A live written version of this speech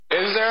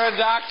there a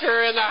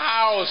doctor in the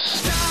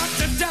house?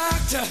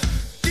 Doctor,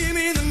 give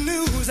me the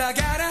news. I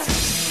got a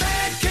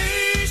bad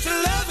case of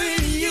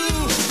loving you.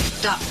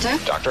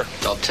 Doctor. Doctor.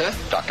 Doctor.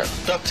 Doctor.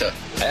 Doctor.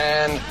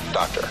 And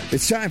doctor.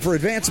 It's time for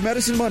Advanced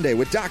Medicine Monday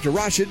with Dr.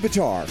 Rashid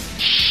Buttar.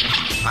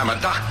 I'm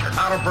a doctor,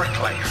 not a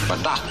bricklayer. I'm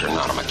a doctor,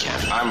 not a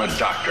mechanic. I'm a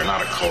doctor,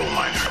 not a coal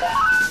miner.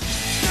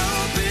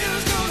 No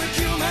pill's gonna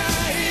kill my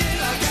head.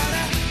 I got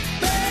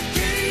a bad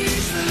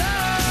case of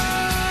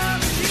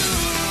loving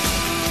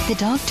you. The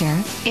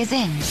doctor is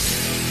in.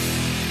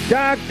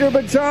 Dr.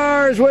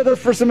 Buttar is with us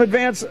for some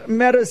advanced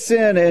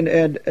medicine.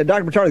 And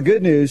Dr. Buttar, the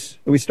good news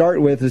we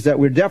start with is that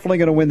we're definitely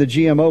going to win the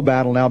GMO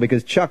battle now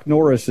because Chuck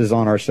Norris is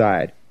on our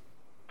side.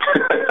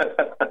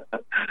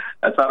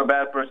 That's not a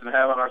bad person to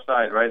have on our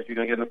side, right, if you're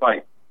going to get in a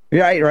fight.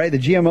 Right. The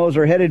GMOs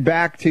are headed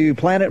back to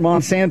Planet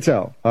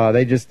Monsanto.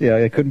 They just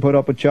they couldn't put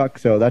up with Chuck,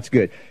 so that's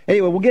good.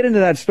 Anyway, we'll get into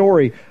that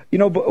story. You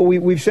know,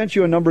 we've sent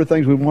you a number of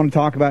things we want to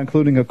talk about,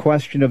 including a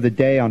question of the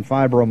day on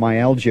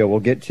fibromyalgia we'll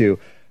get to.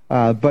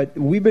 But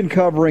we've been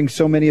covering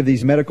so many of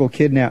these medical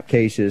kidnap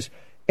cases,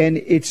 and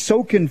it's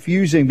so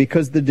confusing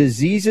because the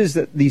diseases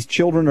that these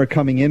children are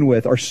coming in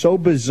with are so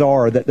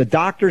bizarre that the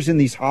doctors in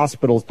these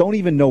hospitals don't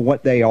even know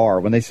what they are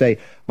when they say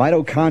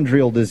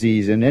mitochondrial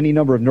disease and any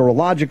number of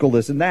neurological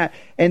this and that.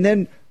 And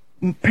then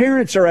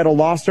parents are at a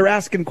loss. They're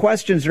asking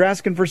questions. They're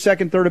asking for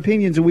second, third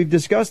opinions. And we've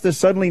discussed this.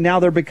 Suddenly now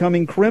they're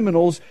becoming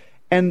criminals.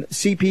 And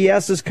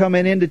CPS is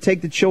coming in to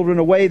take the children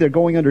away. They're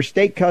going under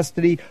state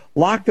custody,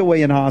 locked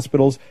away in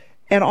hospitals.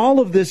 And all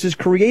of this is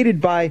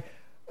created by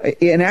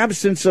an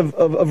absence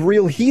of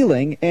real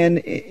healing.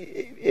 And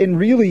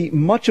really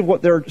much of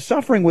what they're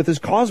suffering with is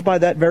caused by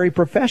that very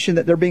profession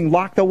that they're being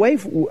locked away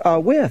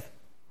with.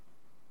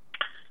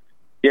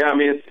 Yeah, I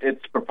mean,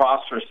 it's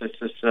preposterous. It's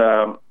just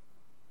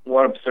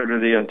one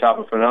absurdity on top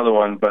of another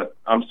one. But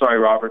I'm sorry,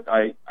 Robert.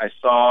 I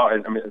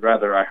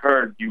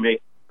heard you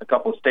make a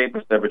couple of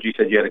statements there, but you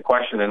said you had a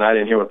question, and I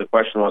didn't hear what the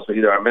question was, so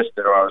either I missed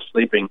it or I was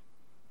sleeping.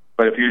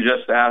 But if you're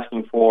just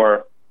asking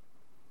for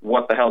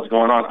what the hell's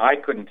going on, I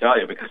couldn't tell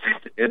you because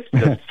it's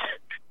just,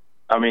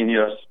 I mean, you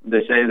know,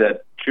 they say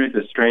that truth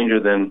is stranger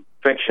than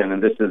fiction,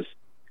 and this is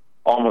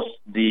almost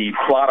the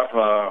plot of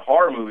a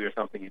horror movie or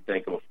something you'd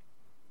think of.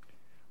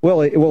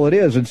 Well, it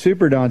is, and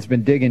Super Don's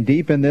been digging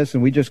deep in this,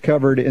 and we just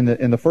covered in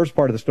the first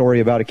part of the story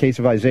about a case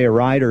of Isaiah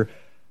Ryder,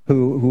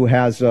 who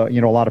has a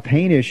lot of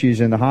pain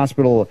issues in the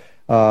hospital.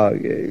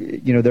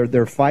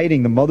 They're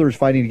fighting. The mother's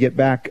fighting to get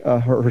back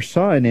her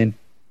son, and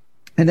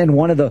then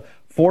one of the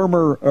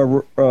former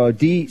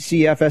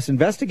DCFS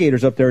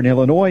investigators up there in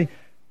Illinois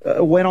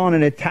went on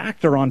and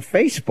attacked her on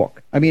Facebook.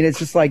 I mean, it's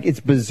just like, it's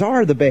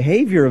bizarre, the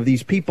behavior of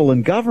these people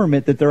in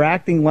government, that they're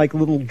acting like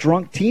little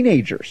drunk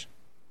teenagers.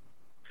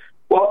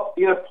 Well,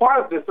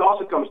 part of this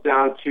also comes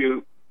down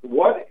to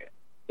what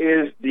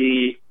is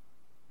the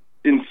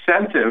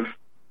incentive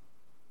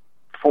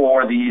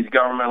for these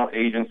governmental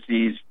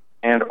agencies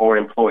and or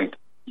employees.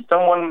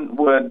 Someone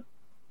would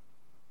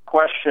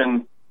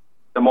question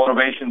the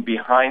motivation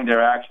behind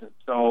their actions.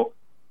 So,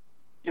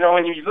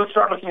 when you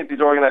start looking at these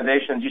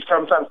organizations, you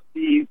sometimes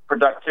see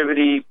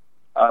productivity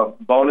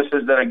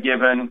bonuses that are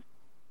given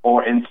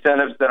or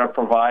incentives that are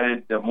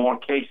provided. The more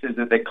cases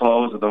that they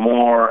close, or the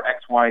more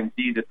X, Y, and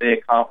Z that they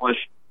accomplish,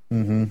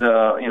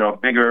 the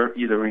bigger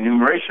either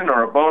remuneration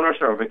or a bonus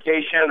or a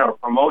vacation or a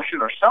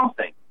promotion or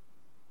something.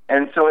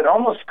 And so it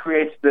almost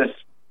creates this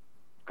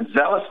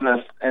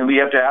zealousness, and we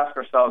have to ask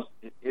ourselves,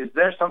 is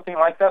there something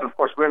like that? Of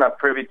course, we're not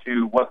privy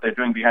to what they're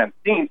doing behind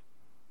the scenes,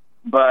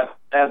 but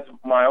as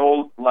my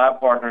old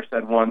lab partner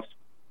said once,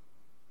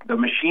 the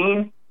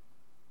machine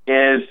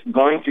is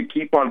going to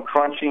keep on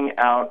crunching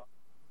out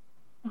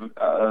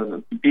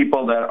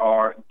people that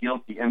are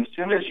guilty. And as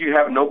soon as you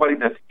have nobody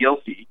that's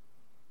guilty,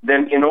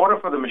 then in order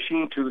for the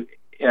machine to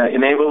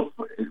enable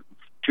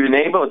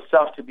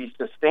itself to be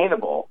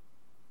sustainable,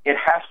 it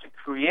has to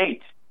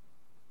create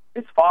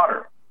its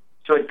fodder.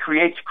 So it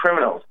creates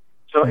criminals.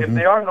 So if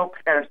there are no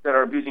parents that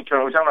are abusing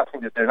children, which I'm not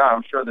saying that they're not,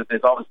 I'm sure that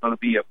there's always going to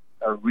be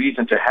a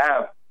reason to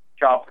have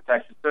child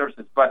protection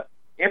services. But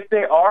if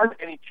there aren't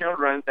any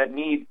children that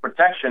need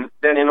protection,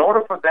 then in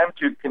order for them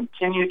to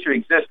continue to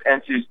exist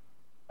and to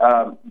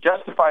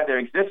justify their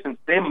existence,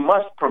 they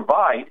must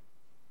provide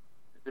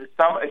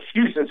some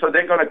excuse. And so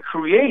they're going to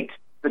create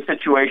the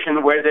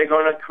situation where they're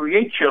going to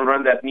create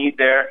children that need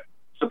their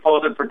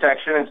supposed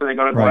protection, and so they're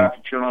going to go after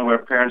children where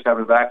parents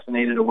haven't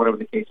vaccinated or whatever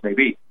the case may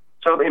be.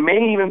 So it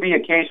may even be a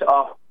case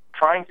of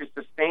trying to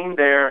sustain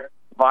their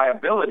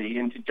viability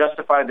and to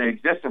justify their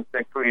existence.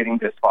 They're creating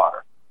this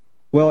fodder.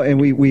 Well,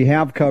 and we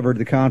have covered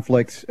the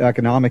conflicts,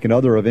 economic and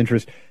other, of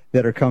interest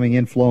that are coming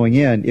in, flowing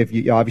in. If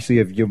you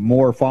have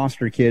more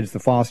foster kids, the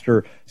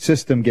foster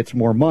system gets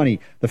more money,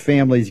 the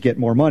families get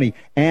more money,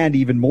 and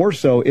even more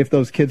so if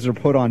those kids are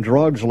put on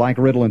drugs like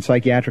Ritalin,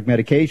 psychiatric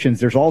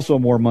medications, there's also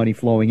more money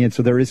flowing in.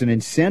 So there is an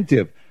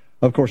incentive,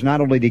 of course, not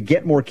only to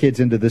get more kids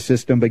into the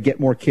system, but get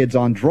more kids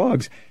on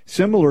drugs,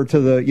 similar to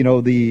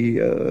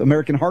the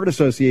American Heart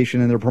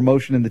Association and their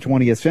promotion in the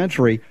 20th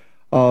century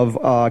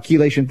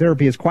chelation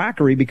therapy as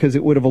quackery because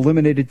it would have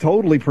eliminated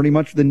totally pretty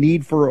much the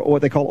need for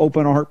what they call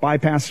open heart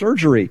bypass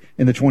surgery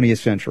in the 20th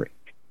century.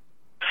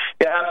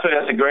 Yeah, absolutely.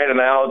 That's a great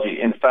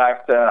analogy. In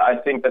fact, I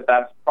think that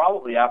that's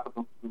probably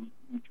applicable to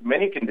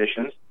many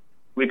conditions.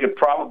 We could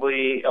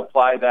probably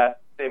apply that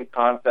same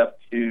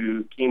concept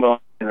to chemo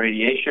and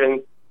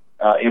radiation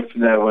if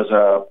there was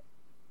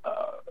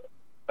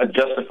a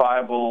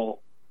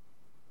justifiable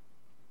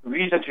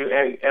reason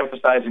to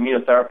emphasize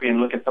immunotherapy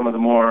and look at some of the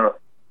more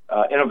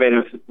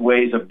innovative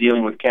ways of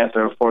dealing with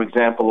cancer. For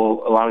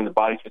example, allowing the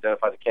body to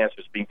identify the cancer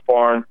as being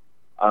foreign,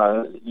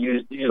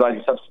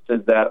 utilizing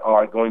substances that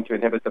are going to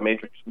inhibit the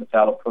matrix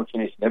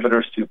metalloproteinase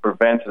inhibitors to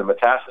prevent the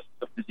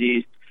metastasis of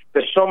disease.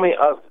 There's so many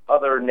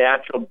other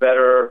natural,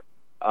 better,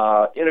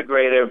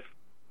 integrative,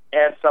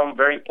 and some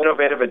very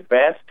innovative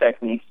advanced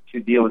techniques to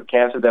deal with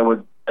cancer that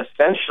would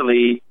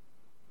essentially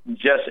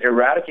just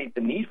eradicate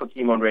the need for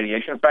chemo and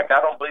radiation. In fact,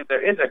 I don't believe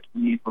there is a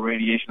need for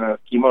radiation or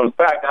chemo. In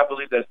fact, I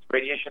believe that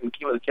radiation and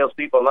chemo that kills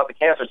people, not the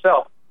cancer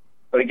itself.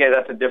 But again,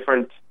 that's a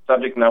different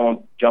subject, and I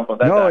won't jump on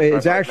that. No,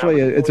 it's actually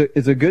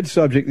it's a good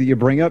subject that you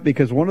bring up,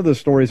 because one of the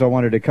stories I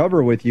wanted to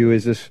cover with you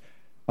is this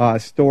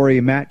story.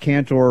 Matt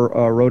Cantor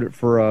wrote it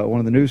for one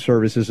of the news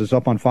services. It's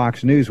up on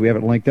Fox News. We have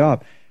it linked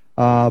up.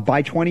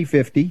 By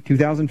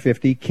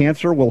 2050,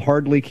 cancer will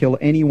hardly kill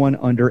anyone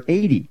under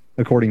 80,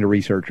 according to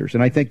researchers.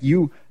 And I think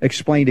you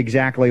explained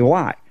exactly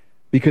why.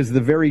 Because the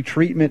very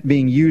treatment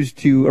being used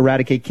to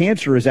eradicate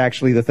cancer is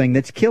actually the thing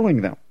that's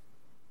killing them.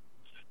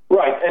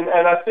 Right,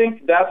 and I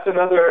think that's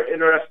another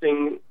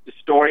interesting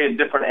story, a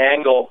different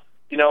angle.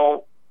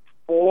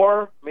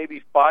 4,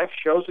 maybe 5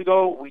 shows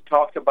ago, we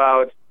talked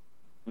about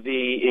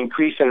the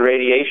increase in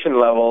radiation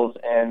levels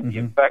and the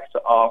effects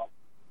of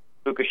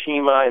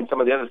Fukushima and some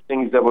of the other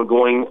things that were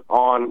going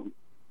on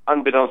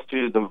unbeknownst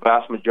to the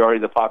vast majority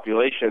of the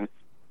population.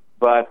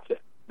 But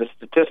the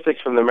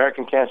statistics from the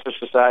American Cancer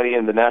Society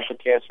and the National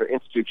Cancer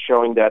Institute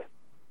showing that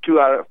 1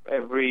 out of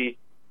every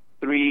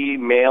 3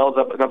 females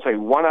and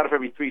 1 out of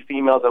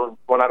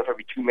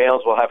every 2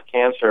 males will have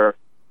cancer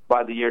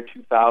by the year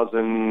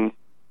 2000.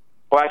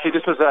 Well, actually,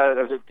 this was,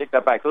 take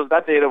that back. So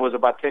that data was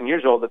about 10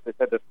 years old that they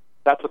said that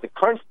that's what the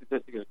current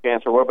statistics of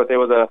cancer were, but there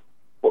was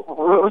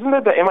wasn't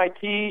it the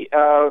MIT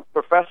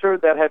professor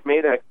that had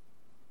made a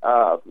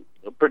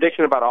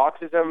prediction about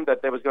autism,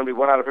 that there was going to be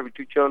 1 out of every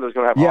 2 children that was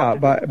going to have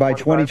autism? Yeah, by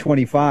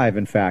 2025,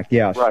 in fact,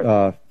 yes. Right.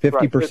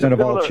 50%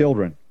 of all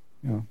children.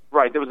 Yeah.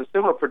 Right. There was a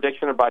similar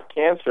prediction about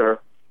cancer.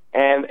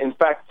 And, in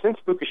fact, since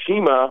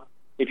Fukushima,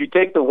 if you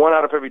take the 1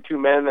 out of every 2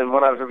 men and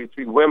 1 out of every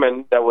 3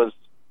 women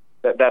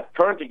that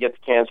currently gets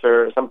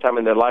cancer sometime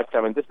in their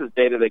lifetime, and this is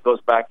data that goes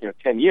back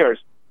 10 years,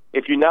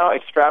 if you now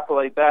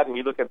extrapolate that and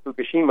you look at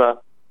Fukushima,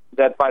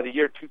 that by the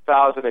year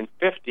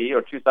 2050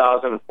 or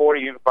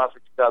 2040, even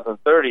possibly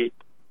 2030,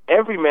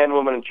 every man,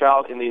 woman, and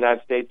child in the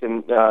United States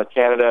and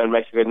Canada and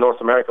Mexico and North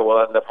America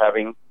will end up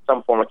having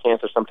some form of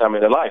cancer sometime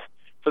in their life.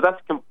 So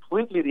that's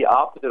completely the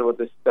opposite of what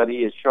this study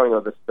is showing,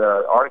 or this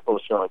article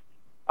is showing.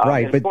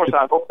 Right, and of course,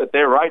 I hope that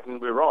they're right and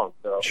we're wrong.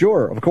 So.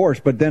 Sure, of course.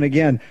 But then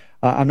again,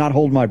 I'm not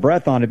holding my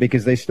breath on it,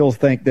 because they still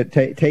think that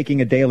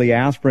taking a daily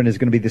aspirin is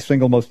going to be the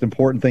single most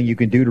important thing you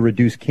can do to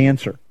reduce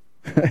cancer.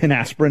 An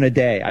aspirin a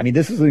day. I mean,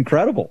 this is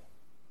incredible.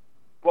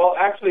 Well,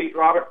 actually,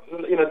 Robert,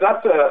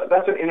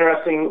 that's an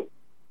interesting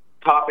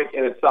topic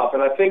in itself,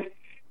 and I think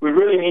we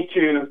really need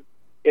to,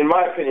 in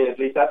my opinion at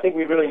least, I think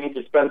we really need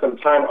to spend some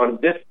time on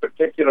this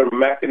particular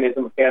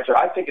mechanism of cancer.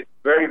 I think it's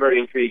very, very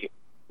intriguing.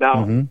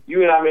 Now,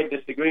 you and I may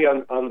disagree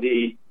or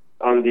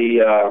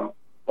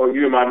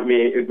you and I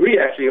may agree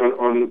actually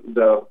on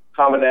the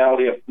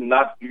commonality of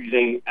not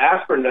using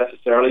aspirin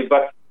necessarily,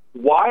 but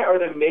why are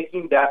they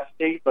making that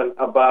statement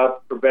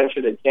about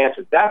prevention in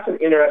cancer? That's an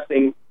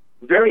interesting,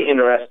 very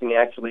interesting,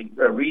 actually,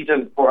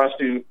 reason for us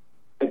to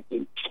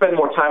spend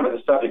more time on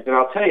the subject. And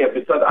I'll tell you,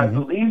 because I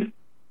believe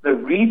the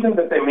reason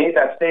that they made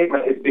that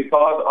statement is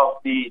because of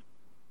the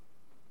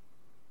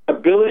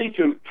ability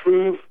to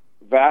improve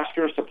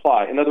vascular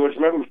supply. In other words,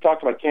 remember we've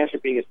talked about cancer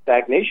being a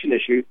stagnation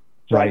issue.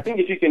 So I think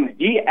if you can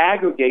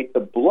deaggregate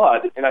the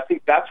blood, and I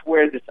think that's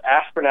where this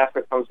aspirin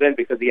aspect comes in,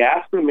 because the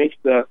aspirin makes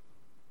the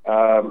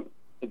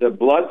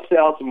blood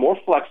cells more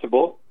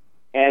flexible,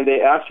 and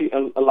it actually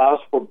allows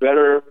for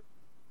better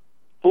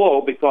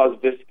flow because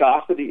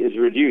viscosity is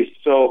reduced.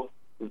 So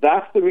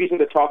that's the reason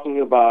they're talking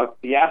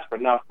about the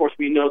aspirin. Now, of course,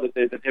 we know that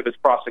it inhibits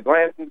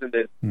prostaglandins, and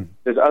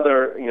there's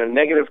other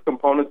negative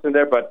components in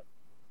there, but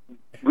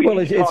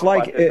it's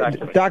like,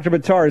 Dr.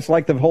 Buttar, it's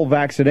like the whole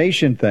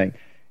vaccination thing.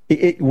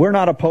 We're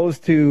not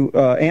opposed to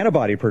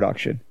antibody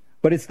production,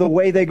 but it's the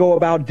way they go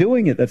about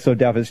doing it that's so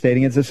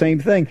devastating. It's the same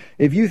thing.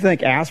 If you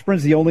think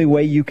aspirin's the only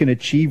way you can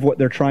achieve what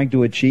they're trying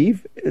to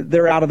achieve,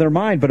 they're out of their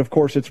mind. But, of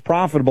course, it's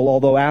profitable,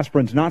 although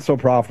aspirin's not so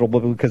profitable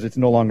because it's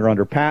no longer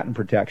under patent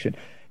protection.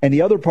 And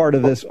the other part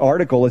of this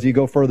article, as you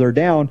go further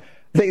down,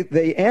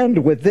 they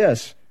end with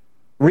this.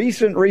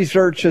 Recent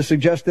research has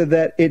suggested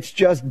that it's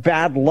just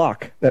bad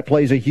luck that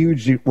plays a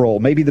huge role,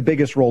 maybe the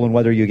biggest role in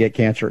whether you get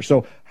cancer.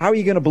 So how are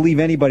you going to believe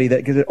anybody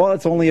that, because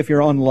it's only if you're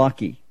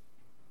unlucky?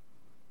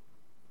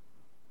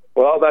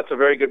 Well, that's a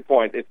very good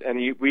point.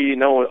 We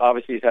know,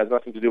 obviously, it has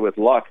nothing to do with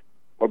luck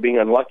or being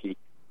unlucky.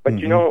 But,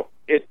 you know,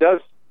 it does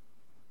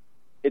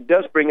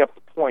bring up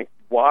the point.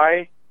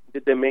 Why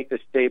did they make this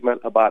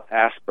statement about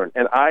aspirin?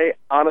 And I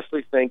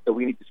honestly think that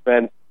we need to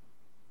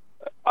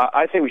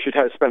I think we should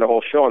spend a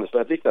whole show on this,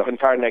 at least the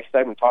entire next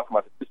segment talking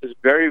about this. This is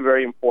very,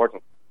 very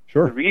important.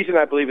 Sure. The reason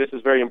I believe this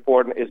is very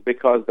important is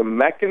because the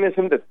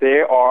mechanism that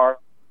they are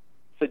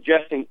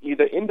suggesting,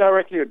 either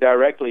indirectly or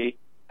directly,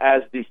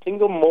 as the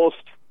single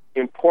most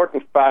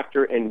important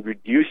factor in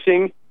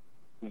reducing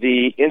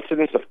the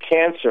incidence of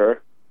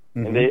cancer,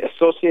 and they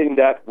associating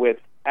that with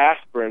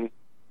aspirin,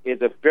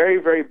 is a very,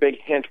 very big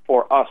hint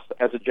for us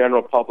as a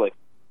general public,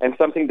 and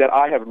something that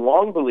I have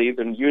long believed,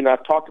 and you and I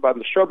have talked about in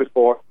the show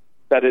before,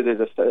 that it is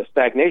a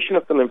stagnation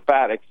of the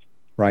lymphatics.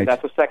 Right.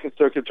 That's the second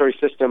circulatory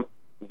system.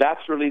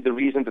 That's really the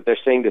reason that they're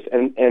saying this.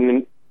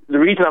 And the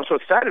reason I'm so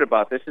excited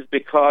about this is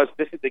because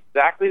this is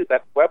exactly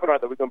that webinar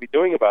that we're going to be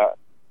doing about.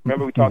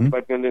 Remember, we talked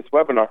about doing this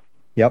webinar.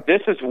 Yep.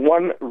 This is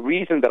one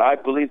reason that I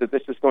believe that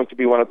this is going to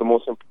be one of the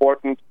most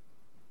important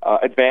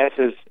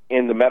advances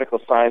in the medical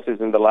sciences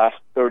in the last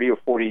 30 or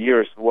 40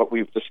 years, what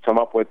we've just come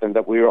up with, and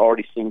that we are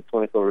already seeing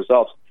clinical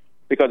results.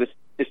 Because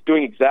it's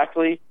doing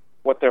exactly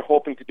what they're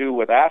hoping to do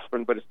with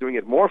aspirin, but it's doing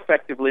it more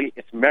effectively,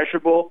 it's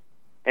measurable,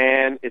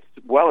 and it's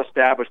well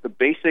established. The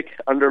basic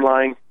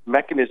underlying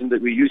mechanism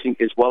that we're using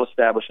is well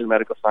established in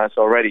medical science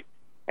already,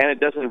 and it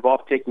doesn't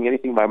involve taking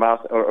anything by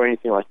mouth or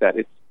anything like that.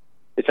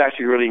 It's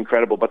actually really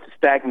incredible. But the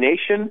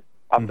stagnation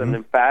of the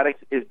lymphatics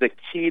is the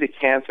key to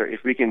cancer.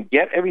 If we can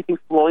get everything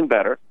flowing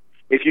better,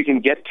 if you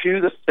can get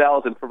to the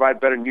cells and provide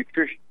better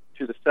nutrition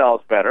to the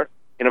cells better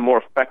in a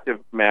more effective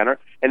manner,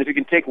 and if you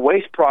can take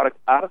waste product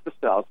out of the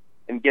cells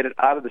and get it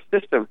out of the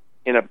system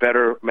in a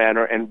better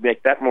manner and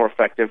make that more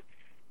effective,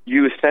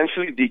 you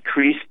essentially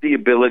decrease the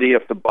ability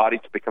of the body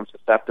to become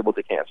susceptible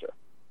to cancer.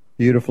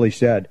 Beautifully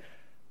said.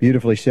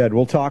 Beautifully said.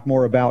 We'll talk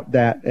more about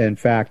that, in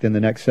fact, in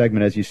the next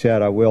segment. As you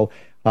said, I will.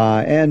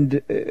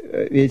 And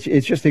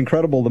it's just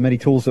incredible the many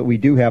tools that we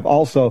do have.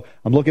 Also,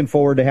 I'm looking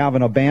forward to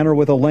having a banner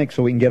with a link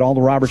so we can get all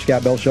the Robert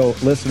Scott Bell Show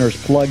listeners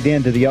plugged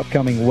into the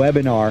upcoming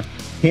webinar.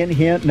 Hint,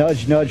 hint,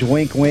 nudge, nudge,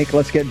 wink, wink.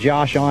 Let's get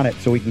Josh on it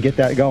so we can get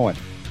that going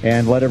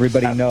and let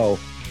everybody know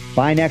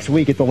by next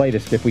week at the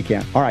latest if we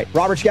can. All right,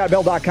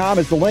 RobertScottBell.com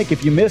is the link.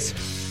 If you miss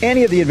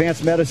any of the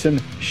advanced medicine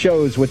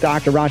shows with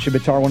Dr. Rashid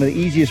Buttar, one of the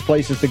easiest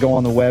places to go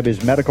on the web is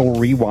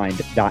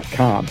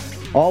medicalrewind.com.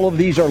 All of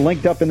these are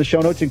linked up in the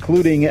show notes,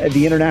 including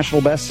the international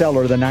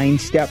bestseller, The 9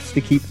 Steps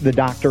to Keep the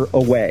Doctor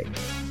Away.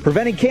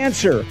 Preventing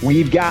cancer,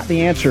 we've got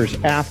the answers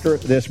after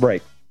this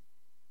break.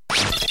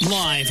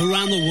 Live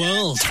around the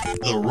world.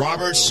 The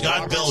Robert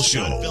Scott Bell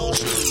Show.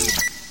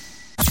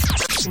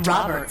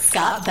 Robert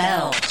Scott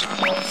Bell.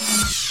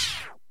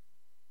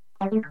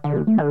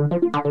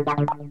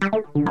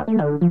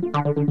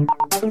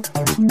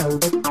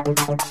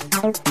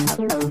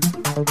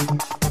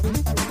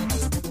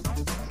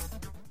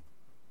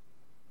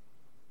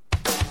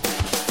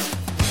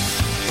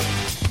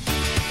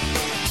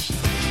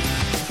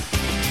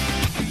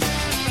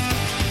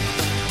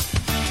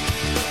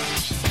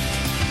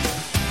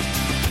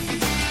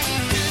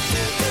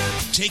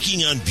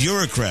 Taking on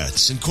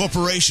bureaucrats and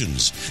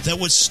corporations that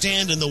would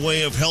stand in the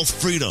way of health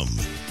freedom.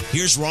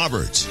 Here's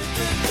Robert.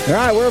 All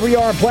right, wherever you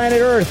are on planet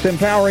Earth,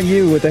 empowering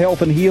you with the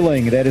health and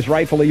healing that is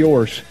rightfully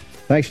yours.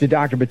 Thanks to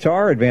Dr.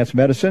 Buttar, Advanced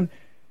Medicine.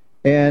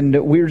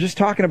 And we were just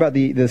talking about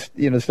the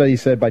study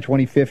said by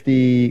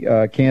 2050,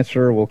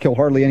 cancer will kill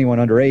hardly anyone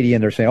under 80,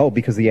 and they're saying,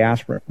 because the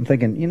aspirin. I'm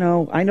thinking,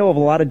 I know of a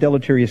lot of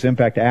deleterious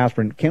impact to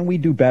aspirin. Can we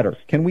do better?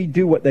 Can we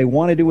do what they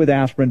want to do with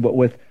aspirin, but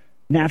with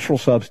natural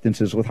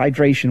substances, with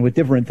hydration, with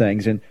different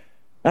things? And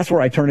that's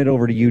where I turn it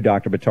over to you,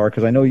 Dr. Buttar,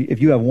 because I know if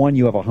you have one,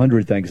 you have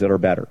 100 things that are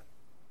better.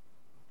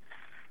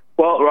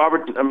 Well,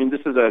 Robert,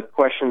 this is a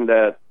question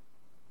that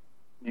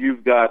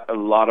you've got a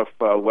lot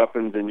of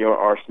weapons in your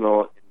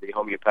arsenal in the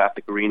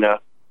homeopathic arena,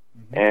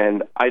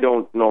 and I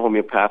don't know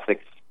homeopathics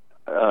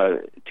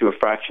to a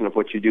fraction of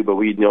what you do, but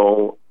we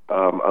know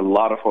a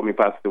lot of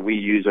homeopathics that we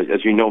use.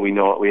 As you know,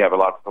 we have a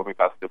lot of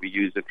homeopathics that we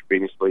use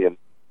intravenously and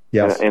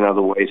in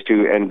other ways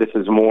too. And this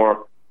is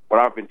more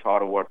what I've been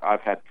taught and what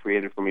I've had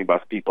created for me by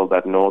people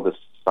that know this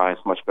science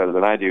much better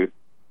than I do.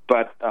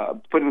 But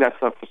putting that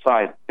stuff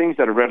aside, things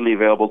that are readily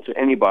available to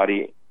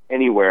anybody,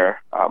 anywhere,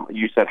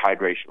 you said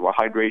hydration. Well,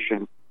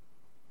 hydration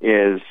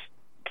is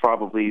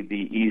probably the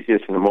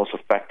easiest and the most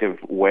effective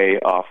way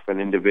of an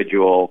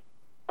individual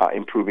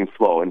improving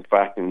flow. In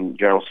fact, in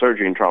general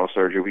surgery and trauma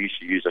surgery, we used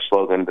to use a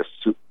slogan,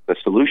 the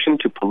solution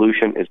to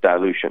pollution is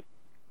dilution.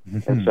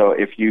 And so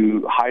if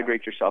you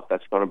hydrate yourself,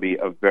 that's going to be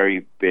a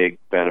very big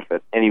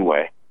benefit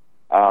anyway.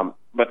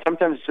 But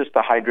sometimes it's just the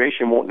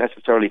hydration won't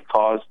necessarily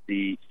cause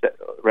the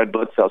red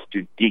blood cells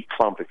to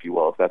declump, if you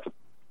will, if that's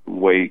a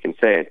way you can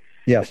say it.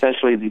 Yes.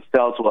 Essentially, these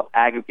cells will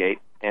aggregate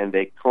and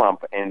they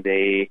clump, and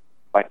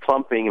by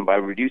clumping and by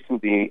reducing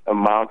the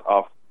amount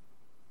of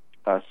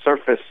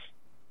surface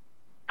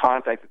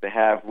contact that they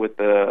have with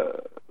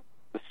the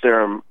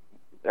serum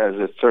as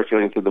it's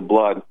circulating through the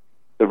blood,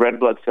 the red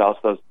blood cells,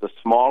 the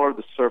smaller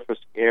the surface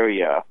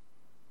area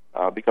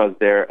because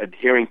they're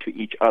adhering to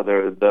each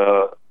other,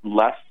 the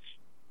less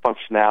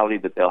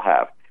functionality that they'll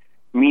have.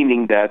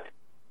 Meaning that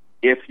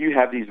if you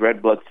have these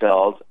red blood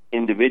cells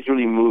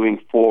individually moving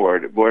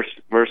forward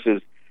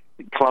versus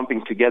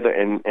clumping together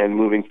and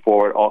moving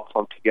forward, all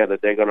clumped together,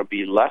 they're going to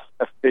be less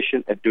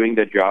efficient at doing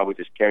their job, which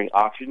is carrying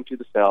oxygen to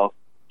the cells,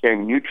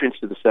 carrying nutrients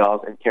to the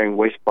cells, and carrying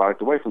waste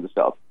product away from the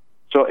cells.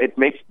 So it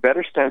makes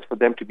better sense for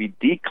them to be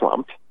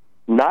declumped,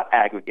 not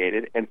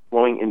aggregated, and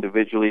flowing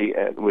individually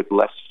and with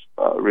less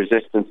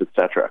resistance,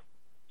 etc.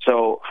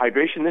 So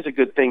hydration is a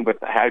good thing, but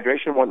the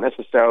hydration won't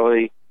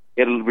necessarily,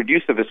 it'll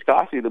reduce the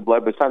viscosity of the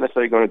blood, but it's not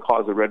necessarily going to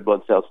cause the red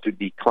blood cells to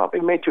declump.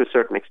 It may to a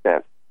certain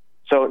extent.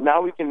 So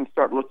now we can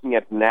start looking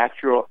at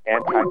natural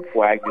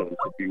anticoagulants,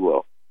 if you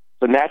will.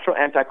 So natural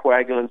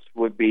anticoagulants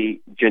would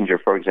be ginger,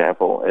 for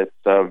example.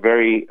 It's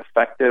very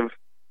effective,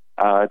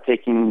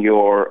 taking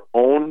your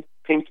own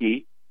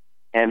pinky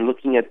and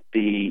looking at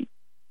the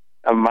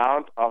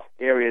amount of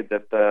area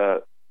that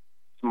the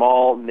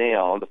small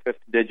nail, the fifth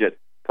digit,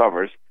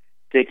 covers,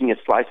 taking a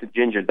slice of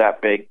ginger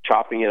that big,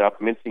 chopping it up,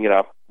 mincing it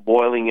up,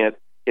 boiling it,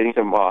 getting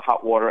some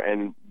hot water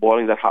and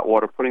boiling that hot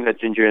water, putting that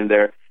ginger in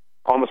there,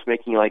 almost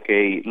making like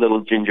a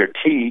little ginger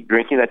tea,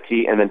 drinking that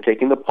tea, and then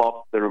taking the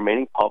pulp, the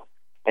remaining pulp,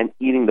 and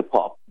eating the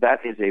pulp.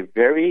 That is a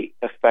very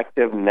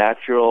effective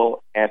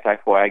natural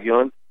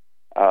anticoagulant.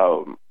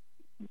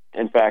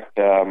 In fact,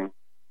 to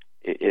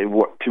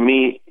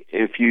me,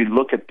 if you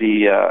look at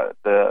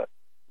the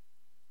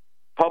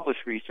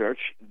published research,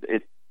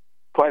 it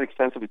quite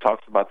extensively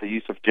talks about the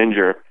use of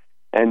ginger,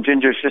 and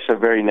ginger is just a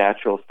very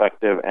natural,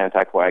 effective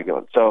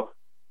anticoagulant. So,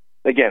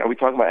 again, are we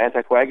talking about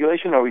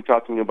anticoagulation, or are we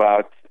talking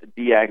about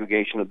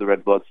deaggregation of the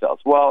red blood cells?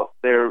 Well,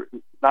 they're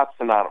not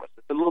synonymous.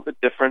 It's a little bit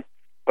different,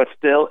 but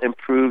still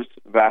improves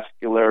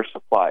vascular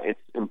supply. It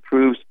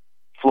improves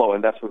flow,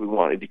 and that's what we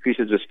want. It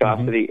decreases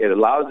viscosity. It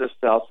allows the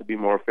cells to be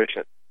more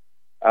efficient.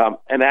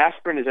 And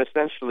aspirin is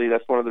essentially,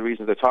 that's one of the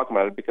reasons they're talking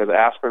about it, because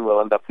aspirin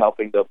will end up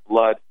helping the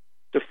blood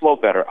to flow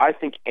better. I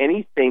think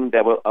anything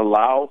that will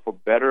allow for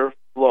better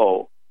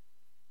flow,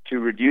 to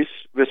reduce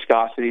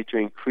viscosity, to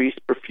increase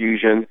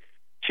perfusion,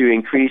 to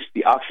increase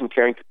the oxygen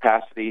carrying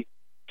capacity,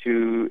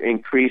 to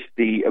increase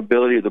the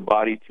ability of the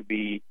body to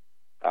be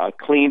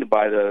cleaned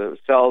by the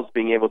cells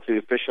being able to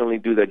efficiently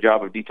do their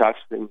job of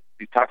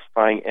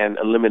detoxifying and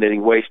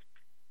eliminating waste.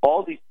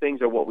 All these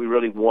things are what we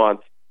really want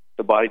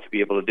the body to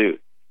be able to do.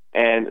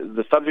 And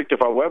the subject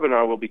of our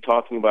webinar will be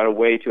talking about a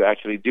way to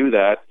actually do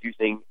that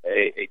using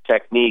a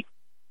technique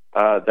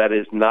that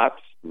is not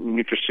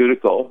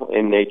nutraceutical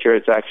in nature.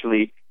 It's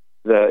actually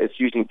it's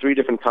using 3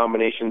 different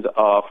combinations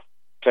of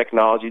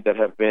technology that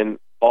have been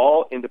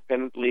all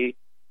independently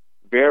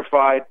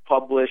verified,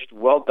 published,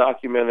 well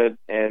documented,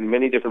 and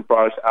many different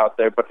products out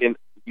there, but in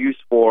use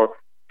for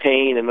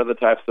pain and other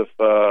types of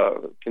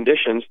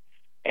conditions.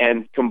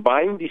 And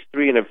combining these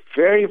 3 in a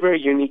very,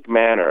 very unique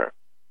manner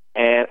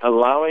and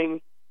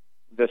allowing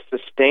the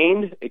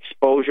sustained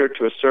exposure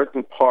to a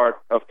certain part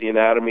of the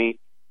anatomy,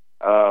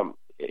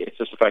 it's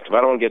just effective.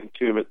 I don't want to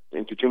get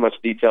into too much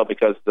detail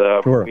because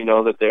we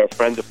know that there are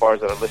friends of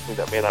ours that are listening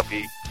that may not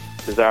be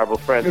desirable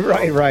friends.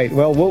 Right.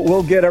 Well,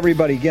 we'll get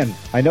everybody. Again,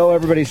 I know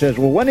everybody says,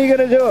 well, when are you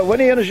going to do it? When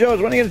are you going to show us?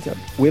 When are you going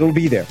to? It'll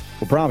be there.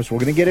 We'll promise. We're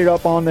going to get it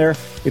up on there.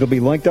 It'll be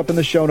linked up in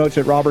the show notes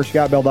at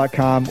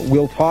robertscottbell.com.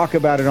 We'll talk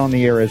about it on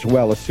the air as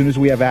well as soon as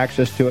we have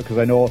access to it, because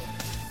I know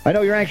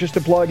you're anxious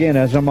to plug in,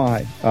 as am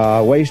I.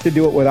 Ways to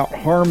do it without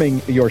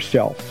harming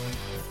yourself.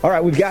 All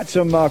right, we've got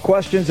some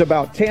questions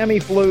about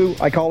Tamiflu.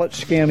 I call it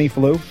scammy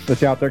flu.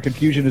 That's out there.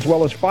 Confusion, as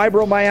well as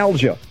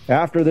fibromyalgia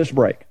after this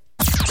break.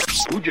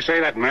 Who'd you say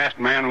that masked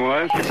man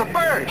was? It's a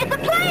bird. It's a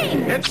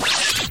plane.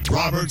 It's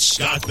Robert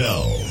Scott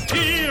Bell.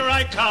 Here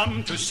I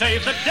come to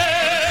save the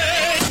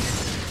day.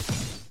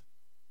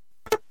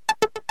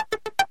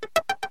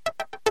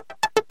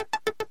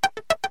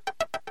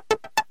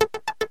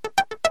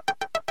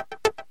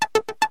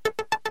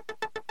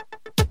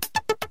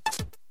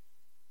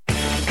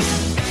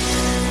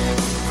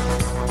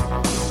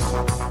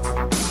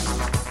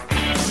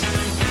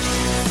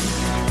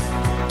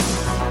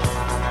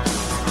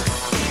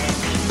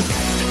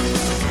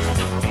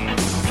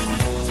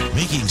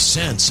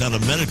 Sense out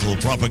of medical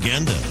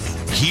propaganda.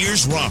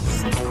 Here's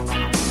Robert.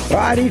 All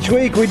right, each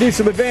week we do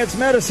some advanced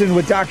medicine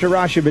with Dr.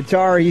 Rashid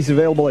Buttar. He's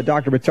available at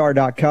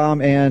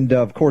drbuttar.com. And,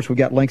 of course, we've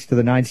got links to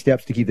the 9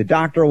 steps to keep the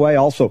doctor away.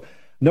 Also,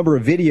 a number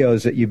of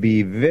videos that you'd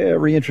be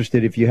very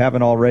interested if you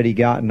haven't already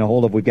gotten a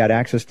hold of. We've got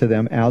access to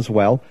them as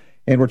well.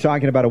 And we're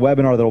talking about a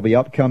webinar that will be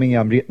upcoming.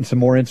 I'm getting some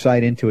more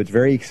insight into it. It's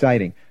very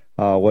exciting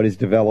what is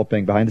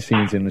developing behind the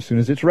scenes. And as soon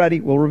as it's ready,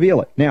 we'll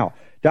reveal it. Now,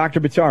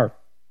 Dr. Buttar,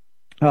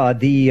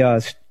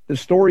 the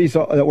stories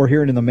that we're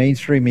hearing in the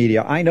mainstream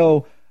media, I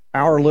know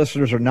our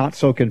listeners are not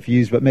so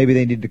confused, but maybe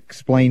they need to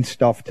explain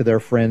stuff to their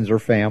friends or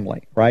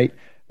family, right?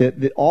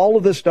 All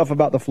of this stuff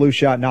about the flu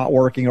shot not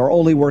working or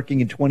only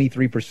working in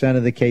 23%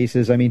 of the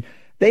cases, I mean,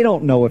 they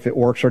don't know if it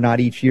works or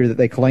not each year that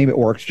they claim it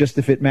works, just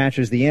if it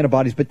matches the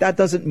antibodies, but that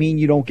doesn't mean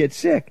you don't get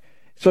sick.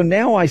 So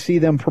now I see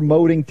them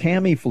promoting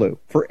Tamiflu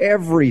for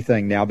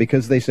everything now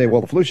because they say,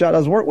 well, the flu shot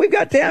doesn't work. We've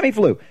got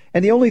Tamiflu.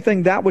 And the only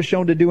thing that was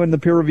shown to do in the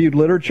peer-reviewed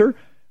literature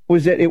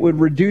was that it would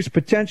reduce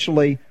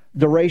potentially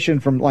duration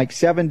from like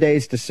 7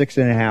 days to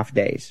 6.5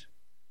 days.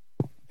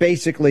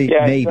 Basically,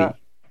 maybe.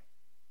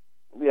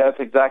 That's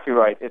exactly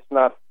right. It's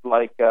not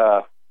like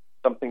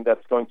something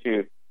that's going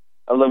to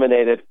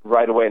eliminate it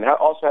right away. And it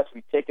also has to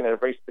be taken at a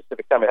very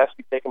specific time. It has to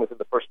be taken within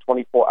the first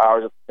 24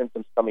 hours of the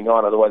symptoms coming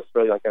on. Otherwise, it's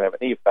really not going to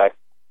have any effect.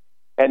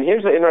 And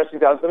here's the interesting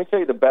thing. Let me tell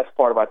you the best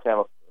part about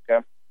Tamiflu,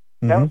 okay?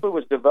 Tamiflu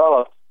was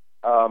developed,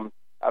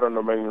 I don't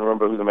even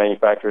remember who the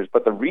manufacturer is,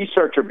 but the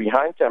researcher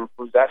behind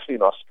Tamiflu is actually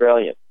an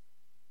Australian.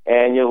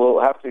 And you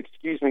will have to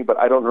excuse me, but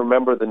I don't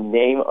remember the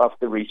name of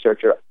the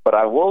researcher. But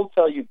I will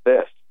tell you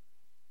this,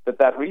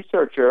 that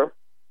researcher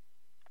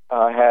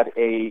had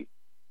a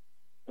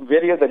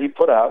video that he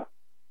put out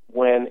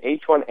when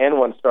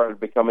H1N1 started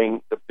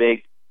becoming the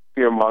big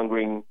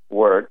fear-mongering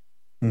word.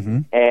 Mm-hmm.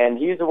 And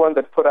he's the one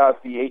that put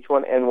out the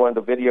H1N1,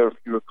 the video, if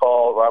you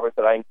recall, Robert,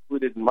 that I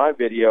included in my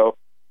video,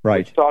 right,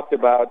 which talked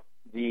about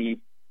the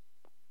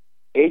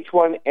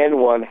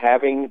H1N1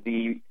 having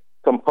the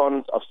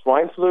components of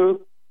swine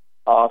flu,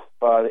 of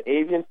the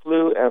avian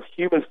flu, and of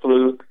human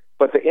flu.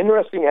 But the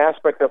interesting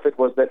aspect of it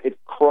was that it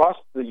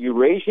crossed the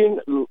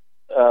Eurasian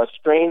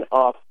strain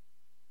of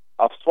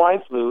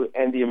swine flu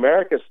and the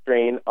America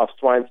strain of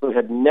swine flu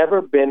had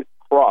never been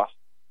crossed.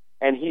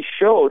 And he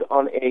showed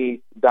on a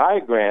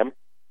diagram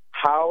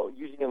how,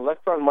 using an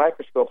electron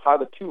microscope, how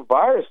the two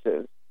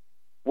viruses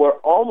were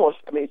almost,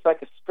 it's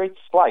like a straight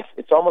slice.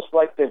 It's almost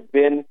like they've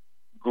been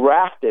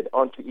grafted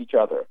onto each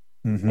other.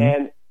 Mm-hmm.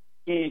 And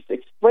he's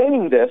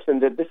explaining this,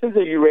 and that this is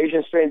a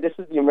Eurasian strain, this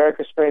is the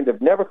American strain, they've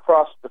never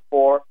crossed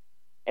before.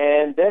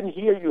 And then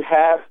here you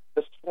have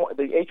the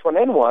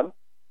H1N1,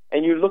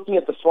 and you're looking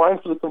at the swine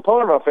flu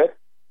component of it,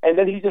 and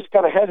then he just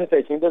kind of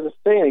hesitates, and he doesn't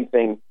say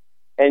anything.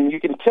 And you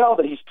can tell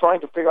that he's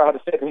trying to figure out how to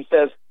say it, and he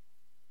says,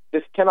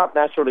 this cannot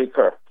naturally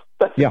occur.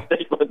 That's yeah. the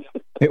statement.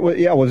 It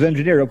was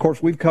engineered. Of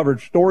course, we've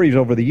covered stories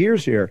over the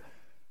years here,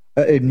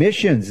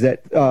 admissions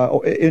that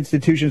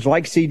institutions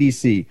like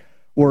CDC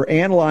were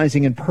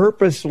analyzing and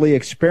purposely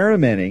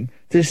experimenting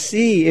to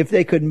see if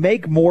they could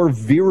make more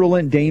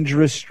virulent,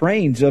 dangerous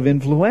strains of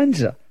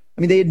influenza.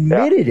 They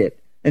admitted it.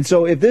 And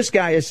so if this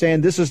guy is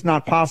saying this is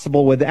not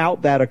possible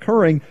without that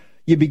occurring,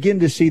 you begin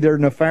to see their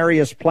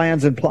nefarious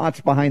plans and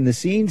plots behind the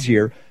scenes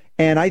here.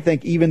 And I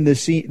think even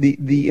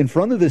the in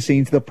front of the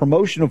scenes, the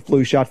promotion of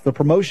flu shots, the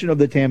promotion of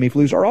the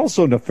Tamiflus are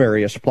also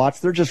nefarious plots.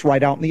 They're just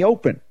right out in the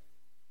open.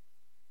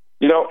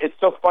 It's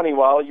so funny.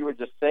 While you were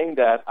just saying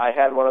that, I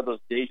had one of those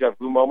deja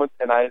vu moments,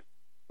 and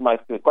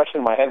the question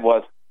in my head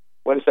was,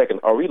 wait a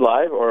second, are we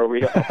live or are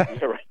we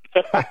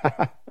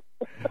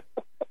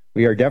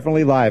We are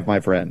definitely live, my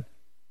friend.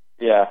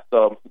 Yeah,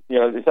 so,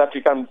 it's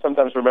actually kind of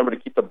sometimes remember to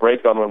keep the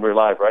brake on when we're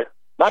live, right?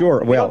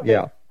 Sure,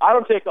 yeah. I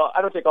don't take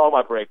all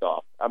my brake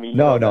off.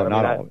 Not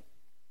all.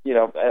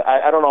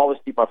 I don't always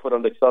keep my foot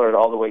on the accelerator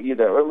all the way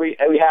either. We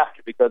have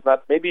to, because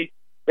maybe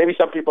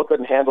some people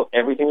couldn't handle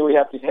everything we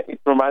have to. It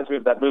reminds me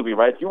of that movie,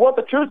 right? If you want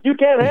the truth, you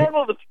can't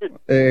handle the truth.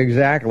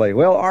 Exactly.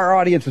 Well, our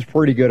audience is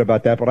pretty good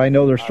about that, but I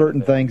know there's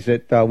certain things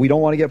that we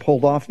don't want to get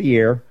pulled off the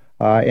air,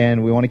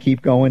 and we want to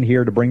keep going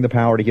here to bring the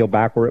power to heal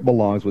back where it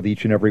belongs with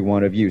each and every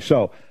one of you.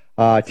 So,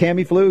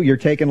 Tamiflu, you're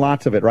taking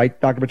lots of it, right,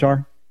 Dr.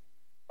 Buttar?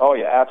 Oh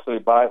yeah,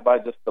 absolutely. By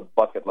just the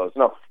bucket loads.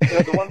 No,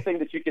 the one thing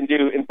that you can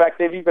do. In fact,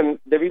 they've even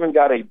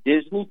got a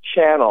Disney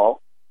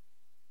Channel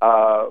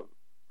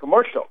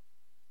commercial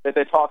that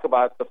they talk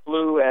about the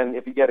flu and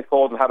if you get a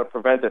cold and how to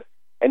prevent it.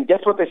 And guess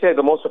what they say?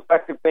 The most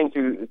effective thing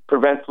to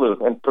prevent flu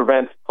and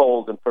prevent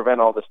colds and prevent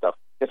all this stuff.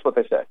 Guess what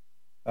they say?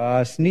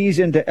 Sneeze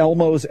into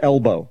Elmo's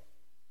elbow.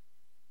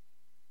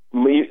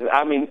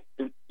 Obviously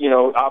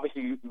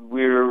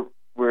we're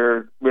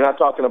not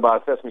talking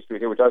about Sesame Street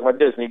here. We're talking about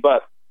Disney,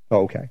 but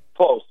okay,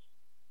 close.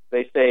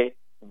 They say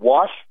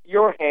wash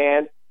your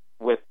hand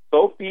with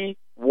soapy,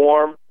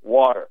 warm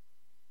water,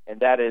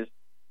 and that is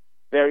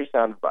very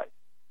sound advice.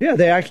 Yeah,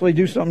 they actually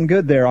do something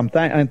good there. I'm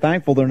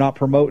thankful they're not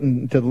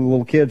promoting to the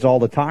little kids all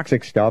the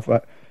toxic stuff.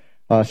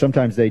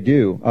 Sometimes they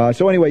do.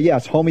 So anyway,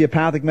 yes,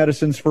 homeopathic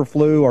medicines for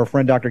flu. Our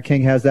friend Dr.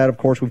 King has that. Of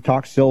course, we've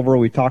talked silver.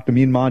 We've talked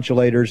immune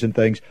modulators and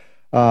things.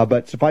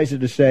 But suffice it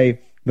to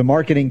say, the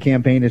marketing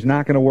campaign is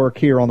not going to work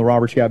here on the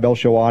Robert Scott Bell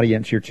Show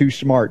audience. You're too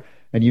smart,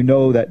 and you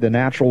know that the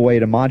natural way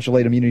to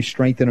modulate immunity,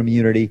 strengthen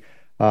immunity,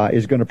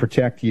 is going to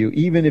protect you.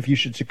 Even if you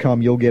should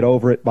succumb, you'll get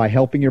over it by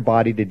helping your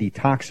body to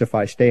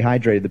detoxify, stay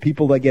hydrated. The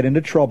people that get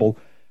into trouble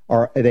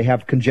they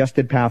have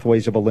congested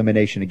pathways of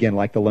elimination, again,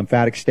 like the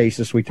lymphatic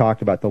stasis we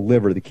talked about, the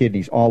liver, the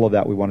kidneys, all of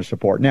that we want to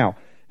support. Now,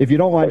 if you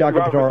don't mind, Dr.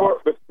 Buttar,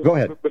 go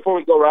ahead. Before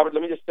we go, Robert,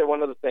 let me just say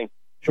one other thing.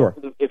 Sure.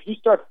 If you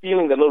start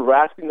feeling the little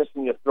raspiness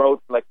in your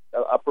throat, like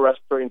upper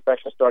respiratory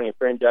infection starting,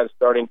 a pharyngitis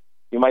starting,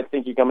 you might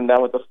think you're coming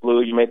down with the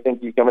flu. You may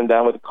think you're coming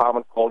down with a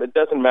common cold. It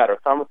doesn't matter.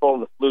 Common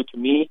cold and the flu, to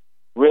me,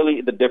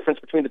 really the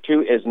difference between the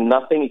two is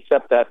nothing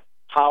except that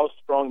how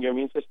strong your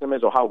immune system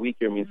is or how weak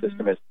your immune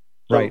system is.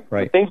 So right.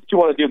 the things that you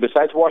want to do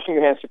besides washing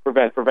your hands to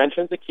prevent,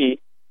 prevention is the key.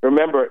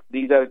 Remember,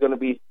 these are going to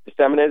be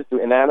disseminated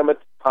through inanimate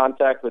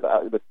contact with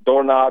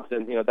doorknobs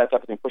and that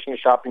type of thing, pushing a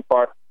shopping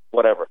cart,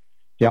 whatever.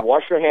 So Yeah.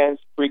 wash your hands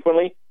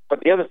frequently.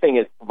 But the other thing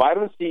is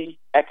vitamin C,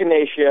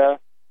 echinacea,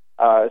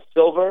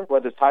 silver,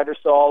 whether it's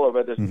hydrosol or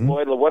whether it's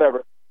colloidal or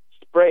whatever,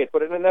 spray it,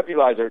 put it in a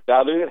nebulizer,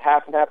 dilute it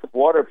half and half with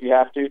water if you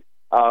have to,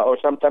 or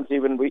sometimes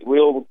even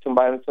we'll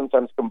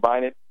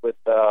combine it with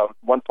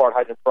 1 part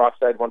hydrogen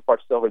peroxide, 1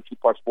 part silver, and 2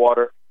 parts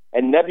water,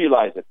 and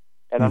nebulize it.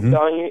 And I'm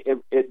telling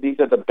you, these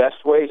are the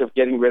best ways of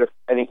getting rid of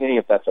anything.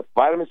 If that's a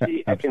vitamin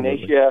C,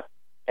 echinacea,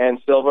 and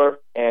silver,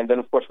 and then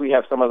of course we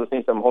have some other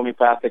things, some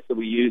homeopathics that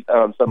we use,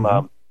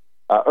 some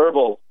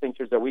herbal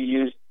tinctures that we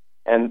use,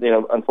 and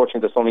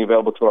unfortunately that's only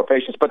available to our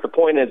patients. But the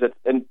point is that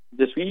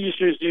we use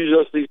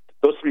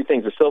those 3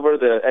 things: the silver,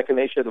 the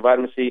echinacea, the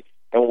vitamin C,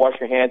 and wash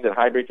your hands and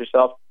hydrate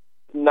yourself.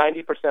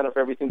 90% of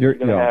everything you're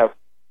going to have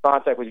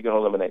contact with, you're going to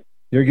eliminate.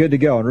 You're good to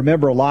go. And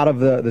remember, a lot of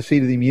the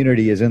seat of the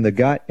immunity is in the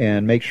gut,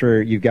 and make sure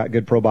you've got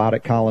good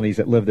probiotic colonies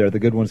that live there, the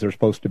good ones that are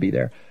supposed to be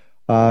there.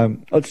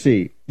 Let's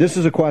see. This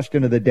is a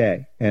question of the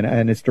day,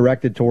 and it's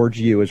directed towards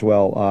you as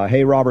well.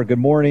 Hey, Robert, good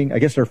morning. I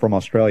guess they're from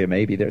Australia,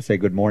 maybe. They say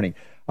good morning.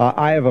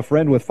 I have a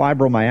friend with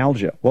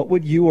fibromyalgia. What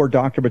would you or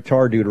Dr.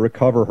 Buttar do to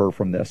recover her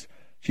from this?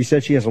 She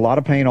said she has a lot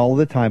of pain all of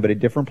the time, but at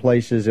different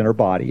places in her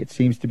body. It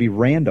seems to be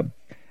random.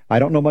 I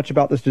don't know much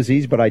about this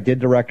disease, but I did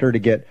direct her to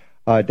get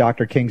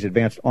Dr. King's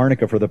Advanced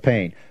Arnica for the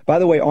pain. By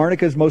the way,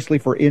 Arnica is mostly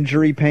for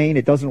injury pain.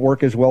 It doesn't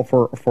work as well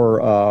for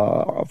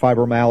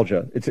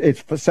fibromyalgia.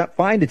 It's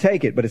fine to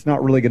take it, but it's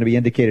not really going to be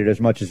indicated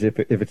as much as if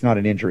it's not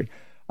an injury.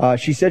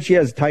 She said she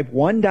has type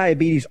 1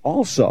 diabetes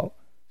also,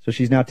 so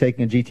she's now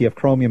taking a GTF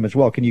chromium as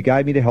well. Can you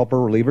guide me to help her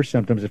relieve her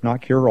symptoms, if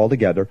not cure her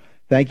altogether?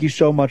 Thank you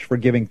so much for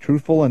giving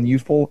truthful and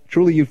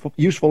truly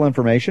useful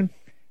information.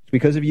 It's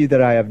because of you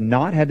that I have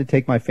not had to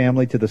take my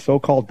family to the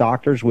so-called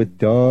doctors with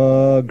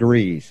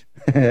degrees.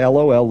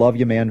 LOL, love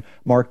you, man.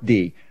 Mark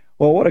D.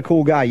 Well, what a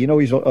cool guy.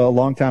 He's a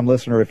longtime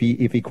listener if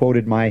he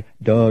quoted my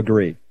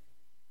degree.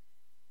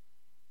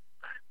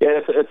 Yeah,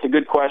 it's a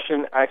good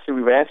question. Actually,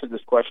 we've answered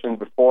this question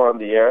before on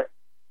the air,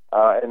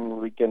 and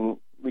we can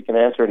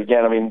answer it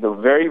again. I mean, the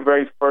very,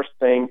 very first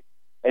thing,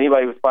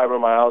 anybody with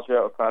fibromyalgia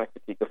or chronic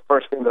fatigue, the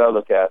first thing that I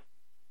look at,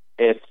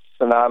 it's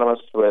synonymous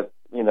with,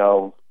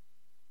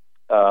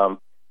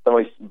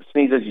 somebody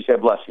sneezes, you say,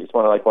 bless you. It's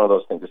one of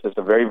those things. It's just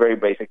a very, very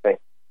basic thing,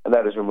 and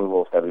that is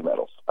removal of heavy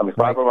metals. I mean,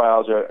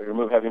 fibromyalgia,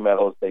 remove heavy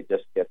metals, they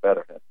just get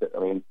better. That's it.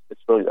 I mean,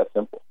 it's really that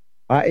simple.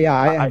 I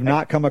have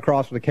not come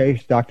across with a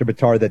case, Dr.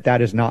 Buttar,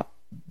 that is not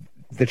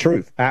the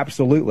truth.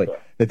 Absolutely. Sure.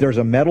 That there's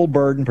a metal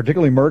burden,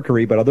 particularly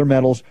mercury, but other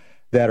metals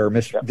that are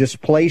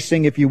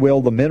displacing, if you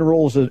will, the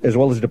minerals as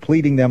well as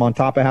depleting them on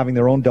top of having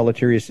their own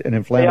deleterious and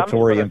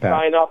inflammatory impact. I'm just going to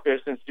sign up here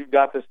since you've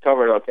got this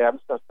covered, okay? I'm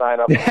just going to sign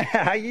up.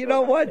 You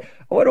know what?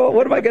 What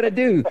am I going to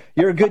do?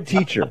 You're a good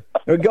teacher.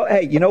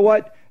 Hey, you know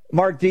what,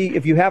 Mark D.,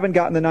 if you haven't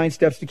gotten the 9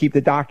 steps to keep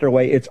the doctor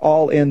away, it's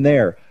all in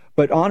there.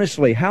 But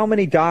honestly, how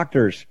many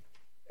doctors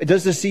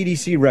does the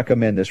CDC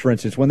recommend this? For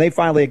instance, when they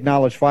finally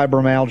acknowledged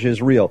fibromyalgia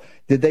is real,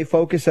 did they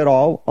focus at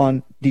all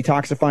on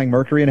detoxifying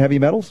mercury and heavy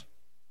metals?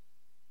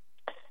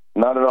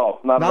 Not at all.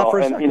 Not at all.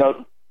 And,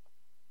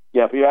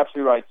 yeah, but you're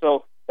absolutely right.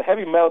 So the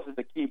heavy metals is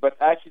the key, but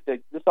actually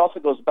this also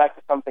goes back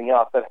to something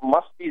else that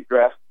must be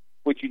addressed,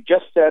 which you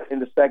just said in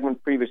the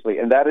segment previously,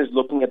 and that is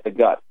looking at the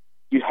gut.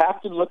 You have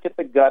to look at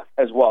the gut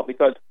as well,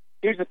 because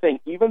here's the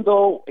thing. Even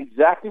though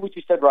exactly what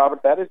you said,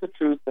 Robert, that is the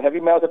truth, the heavy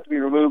metals have to be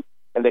removed,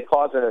 and they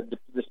cause a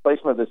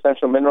displacement of the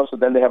essential minerals, so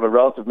then they have a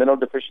relative mineral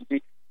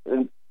deficiency.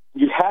 And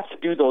you have to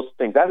do those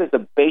things. That is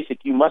the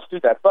basic. You must do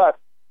that. But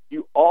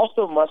you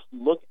also must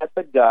look at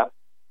the gut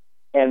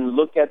and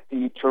look at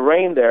the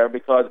terrain there,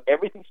 because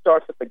everything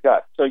starts at the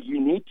gut. So you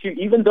need to,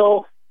 even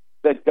though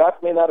the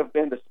gut may not have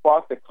been the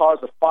spark that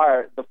caused the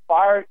fire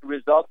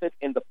resulted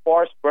in the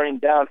forest burning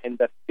down, and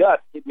the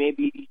gut, it may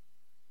be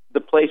the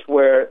place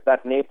where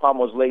that napalm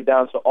was laid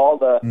down, so all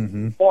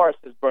the forest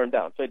is burned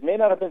down. So it may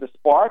not have been the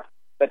spark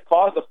that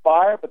caused the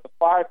fire, but the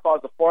fire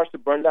caused the forest to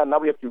burn down. Now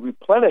we have to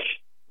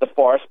replenish the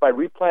forest by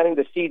replanting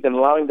the seeds and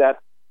allowing that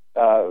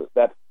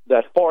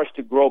forest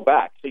to grow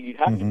back. So you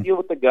have to deal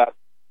with the gut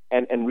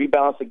and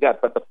rebalance the gut.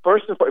 But the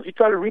first, if you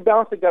try to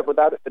rebalance the gut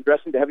without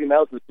addressing the heavy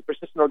metals with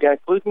persistent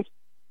organic pollutants,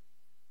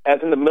 as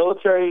in the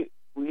military,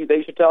 they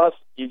used to tell us,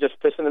 you're just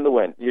pissing in the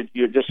wind.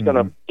 You're just going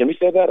to, can we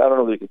say that? I don't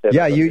know if you can say that.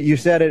 Yeah, you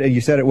said it, and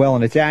you said it well,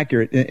 and it's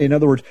accurate. In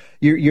other words,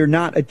 you're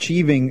not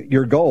achieving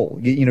your goal.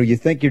 You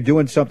think you're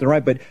doing something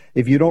right, but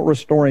if you don't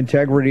restore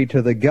integrity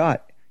to the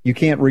gut, you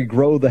can't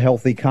regrow the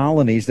healthy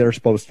colonies that are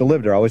supposed to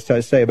live there. I always try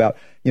to say about,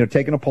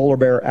 taking a polar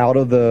bear out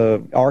of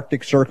the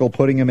Arctic Circle,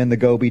 putting him in the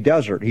Gobi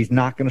Desert. He's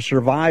not going to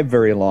survive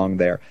very long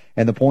there.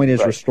 And the point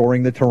is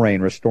restoring the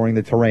terrain.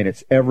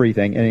 It's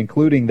everything, and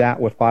including that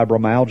with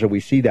fibromyalgia. We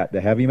see that, the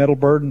heavy metal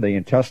burden, the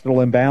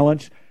intestinal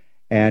imbalance,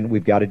 and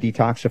we've got to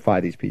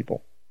detoxify these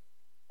people.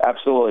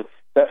 Absolutely.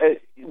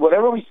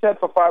 Whatever we said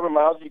for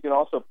fibromyalgia, you can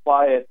also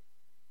apply it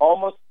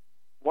almost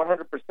 100%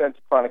 to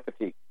chronic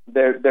fatigue.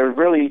 They're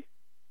really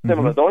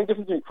similar. The only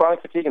difference between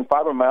chronic fatigue and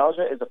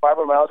fibromyalgia is the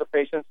fibromyalgia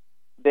patients,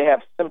 they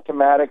have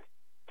symptomatic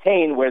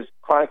pain, whereas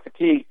chronic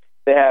fatigue,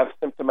 they have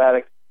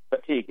symptomatic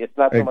fatigue. It's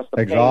not so much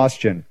the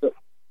exhaustion. Pain.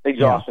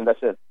 Exhaustion, yeah.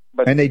 That's it.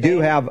 But and they do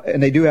have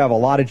a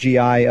lot of GI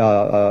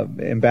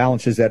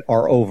imbalances that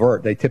are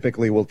overt. They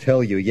typically will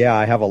tell you, yeah,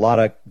 I have a lot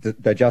of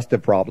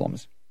digestive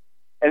problems.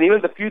 And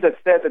even the few that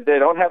said that they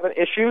don't have an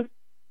issue,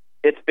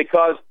 it's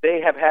because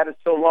they have had it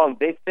so long,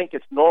 they think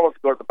it's normal to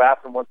go to the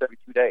bathroom once every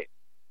 2 days.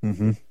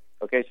 Mm-hmm.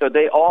 Okay, so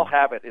they all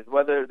have it. Is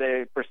whether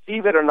they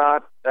perceive it or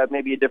not, that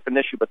may be a different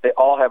issue, but they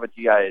all have a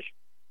GI issue.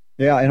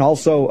 Yeah, and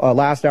also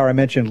last hour I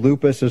mentioned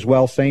lupus as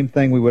well. Same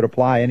thing we would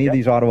apply any of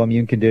these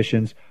autoimmune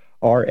conditions.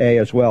 RA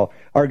as well.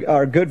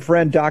 Our good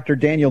friend Dr.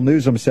 Daniel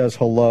Newsom says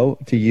hello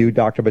to you,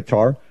 Dr.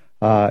 Buttar.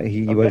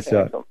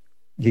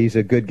 He's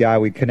a good guy.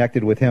 We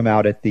connected with him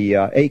out at the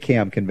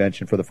ACAM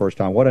convention for the first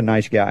time. What a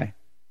nice guy.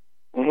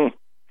 Mm-hmm.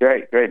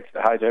 Great.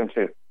 Hi to him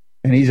too.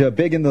 And he's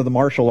big into the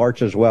martial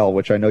arts as well,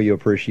 which I know you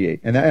appreciate.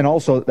 And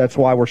also that's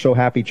why we're so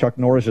happy Chuck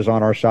Norris is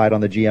on our side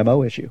on the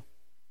GMO issue.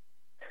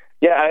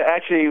 Yeah,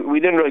 we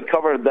didn't really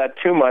cover that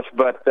too much,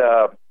 but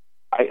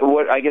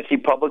I guess he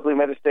publicly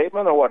made a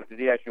statement, or what? Did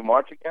he actually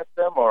march against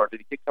them, or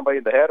did he kick somebody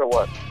in the head, or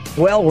what?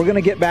 Well, we're going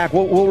to get back.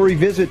 We'll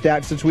revisit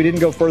that since we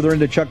didn't go further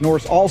into Chuck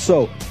Norris.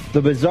 Also,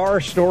 the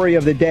bizarre story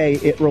of the day,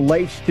 it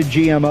relates to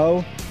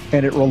GMO,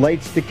 and it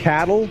relates to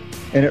cattle,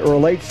 and it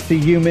relates to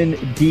human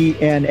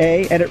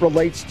DNA, and it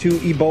relates to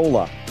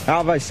Ebola. How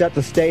have I set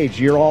the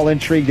stage? You're all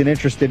intrigued and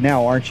interested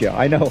now, aren't you?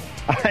 I know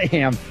I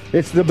am.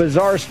 It's the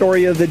bizarre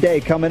story of the day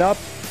coming up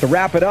to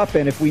wrap it up,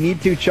 and if we need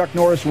to, Chuck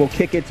Norris will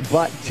kick its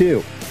butt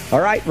too. All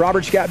right,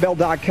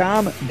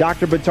 RobertScottBell.com,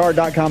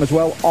 DrButtar.com as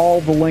well.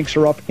 All the links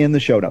are up in the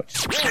show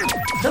notes.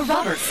 The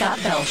Robert Scott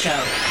Bell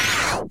Show.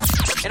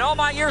 In all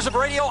my years of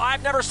radio,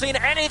 I've never seen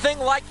anything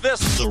like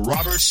this. The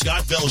Robert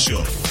Scott Bell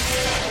Show.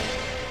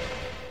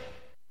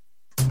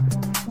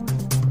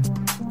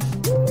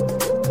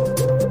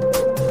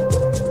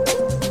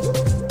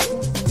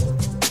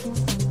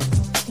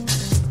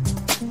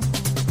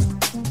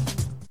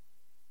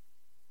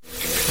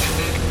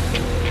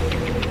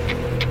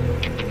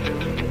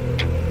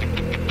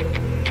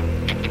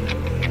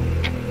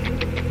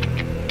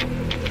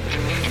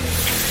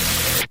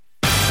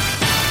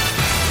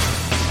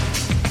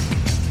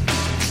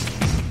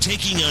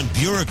 Taking on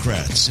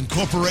bureaucrats and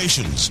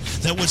corporations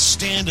that would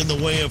stand in the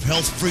way of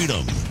health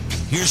freedom.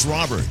 Here's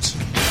Robert.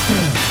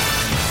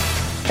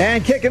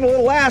 And kicking a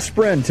little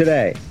aspirin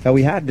today.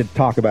 We had to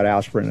talk about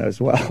aspirin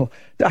as well.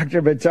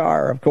 Dr.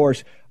 Buttar, of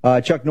course.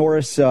 Chuck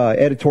Norris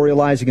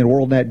editorializing in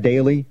WorldNet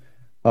Daily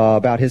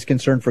about his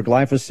concern for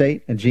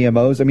glyphosate and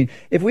GMOs. I mean,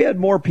 if we had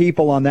more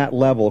people on that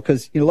level,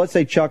 because, let's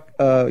say Chuck,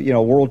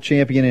 world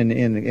champion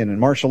in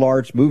martial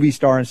arts, movie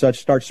star and such,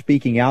 starts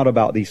speaking out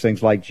about these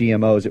things like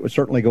GMOs, it would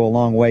certainly go a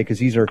long way, because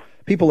these are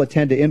people that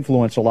tend to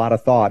influence a lot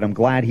of thought. I'm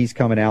glad he's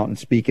coming out and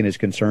speaking his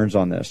concerns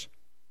on this.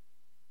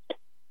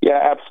 Yeah,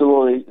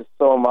 absolutely.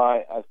 So am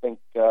I. I think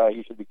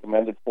he should be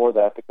commended for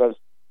that, because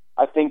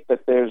I think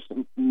that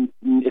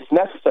it's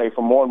necessary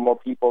for more and more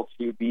people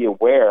to be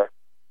aware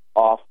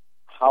of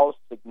how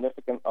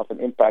significant of an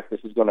impact this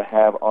is going to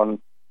have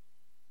on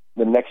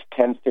the next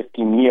 10,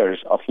 15 years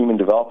of human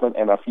development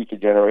and our future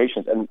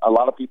generations. And a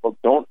lot of people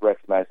don't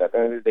recognize that.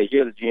 And they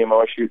hear the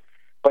GMO issue.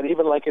 But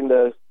even like in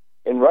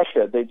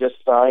Russia, they just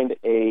signed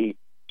a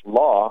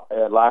law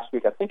last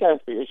week. I think I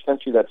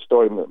sent you that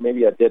story.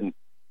 Maybe I didn't.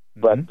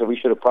 But we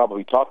should have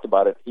probably talked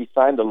about it. He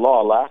signed a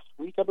law last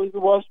week, I believe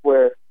it was,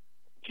 where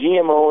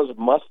GMOs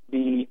must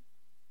be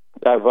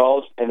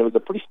divulged. And it was a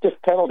pretty stiff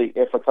penalty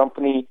if a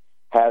company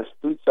has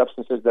food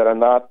substances that are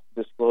not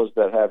disclosed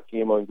that have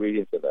GMO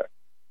ingredients in there.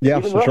 Yeah,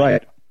 that's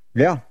right.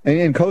 Yeah, and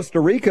in Costa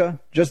Rica,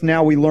 just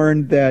now we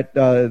learned that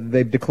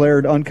they've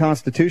declared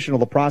unconstitutional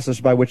the process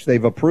by which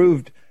they've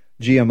approved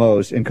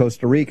GMOs in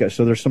Costa Rica.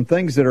 So there's some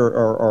things that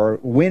are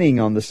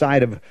winning on the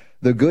side of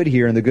the good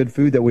here and the good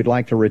food that we'd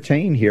like to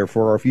retain here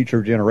for our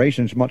future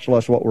generations, much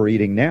less what we're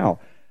eating now.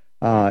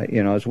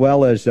 As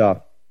well as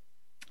the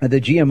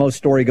GMO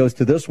story goes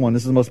to this one.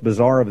 This is the most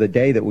bizarre of the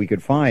day that we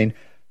could find.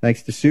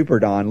 Thanks to Super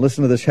Don.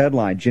 Listen to this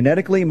headline.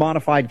 Genetically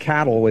modified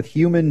cattle with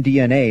human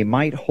DNA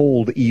might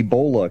hold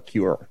Ebola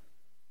cure.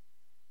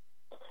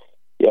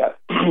 Yeah.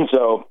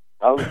 So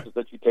I'll just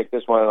let you take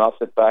this one, and I'll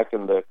sit back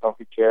in the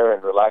comfy chair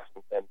and relax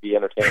and be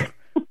entertained.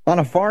 On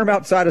a farm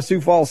outside of Sioux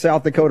Falls,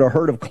 South Dakota, a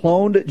herd of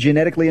cloned,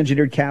 genetically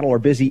engineered cattle are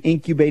busy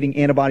incubating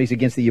antibodies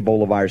against the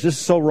Ebola virus. This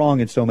is so wrong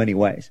in so many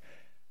ways.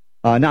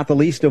 Not the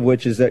least of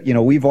which is that,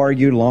 we've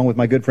argued, along with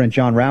my good friend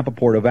John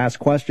Rappaport, have asked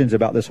questions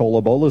about this whole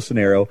Ebola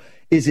scenario.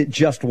 Is it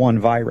just one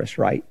virus,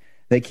 right?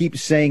 They keep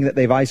saying that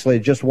they've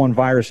isolated just one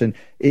virus, and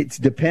it's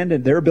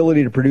dependent. Their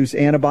ability to produce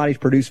antibodies,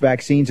 produce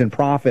vaccines, and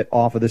profit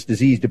off of this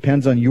disease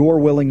depends on your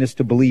willingness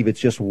to believe it's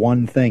just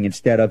one thing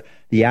instead of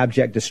the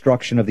abject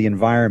destruction of the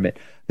environment,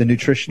 the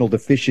nutritional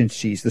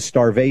deficiencies, the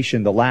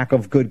starvation, the lack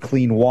of good,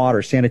 clean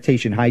water,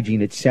 sanitation,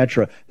 hygiene,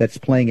 etc., that's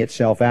playing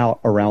itself out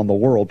around the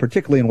world,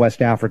 particularly in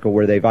West Africa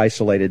where they've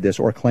isolated this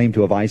or claim to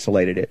have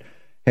isolated it.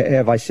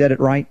 Have I said it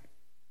right?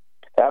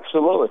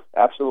 Absolutely.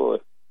 Absolutely.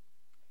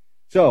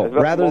 So There's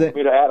nothing rather more than for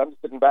me to add. I'm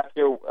just sitting back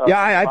here.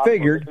 I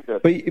figured,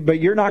 but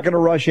you're not going to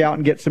rush out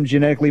and get some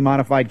genetically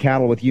modified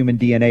cattle with human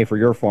DNA for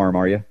your farm,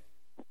 are you?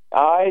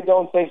 I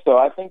don't think so.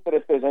 I think that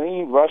if there's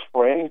any rush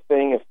for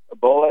anything, if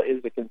Ebola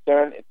is a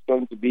concern, it's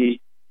going to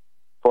be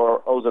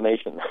for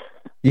ozonation.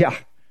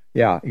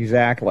 Yeah,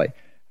 exactly.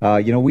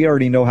 We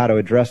already know how to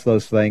address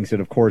those things, and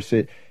of course,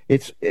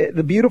 it's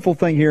the beautiful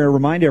thing here.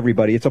 Remind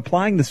everybody, it's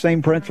applying the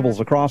same principles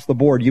across the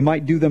board. You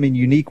might do them in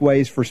unique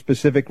ways for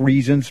specific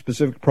reasons,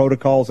 specific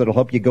protocols that'll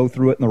help you go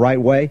through it in the right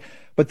way,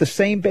 but the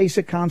same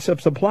basic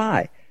concepts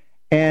apply.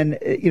 And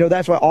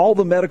that's why all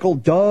the medical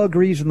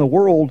degrees in the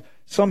world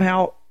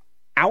somehow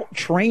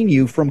out-train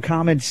you from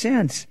common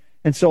sense.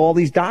 And so all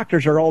these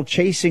doctors are all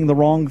chasing the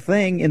wrong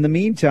thing. In the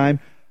meantime,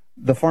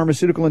 the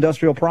pharmaceutical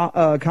industrial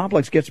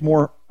complex gets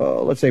more,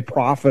 let's say,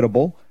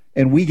 profitable,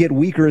 and we get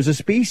weaker as a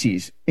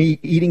species,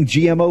 eating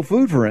GMO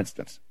food, for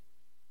instance.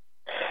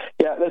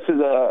 Yeah, this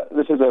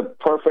is a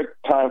perfect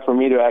time for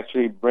me to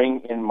actually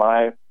bring in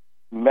my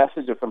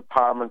message of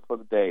empowerment for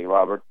the day,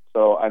 Robert.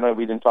 So I know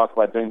we didn't talk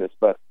about doing this,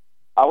 but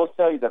I will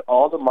tell you that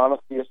all the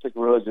monotheistic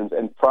religions,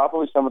 and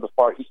probably some of the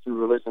Far Eastern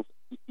religions,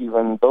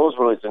 even those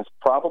religions,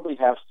 probably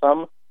have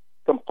some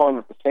component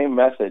of the same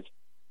message,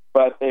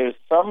 but there's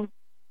some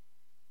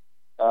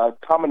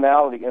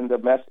commonality in the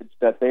message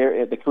that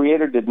the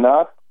Creator did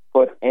not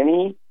put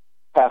any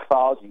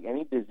pathology,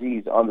 any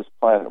disease on this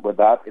planet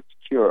without its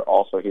cure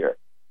also here.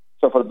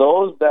 So for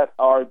those that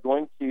are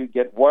going to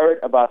get worried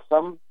about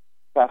some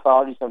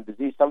pathology, some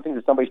disease, something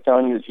that somebody's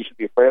telling you that you should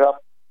be afraid of,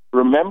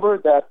 remember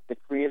that the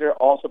Creator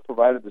also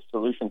provided the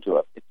solution to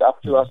it. It's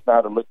up to us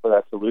now to look for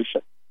that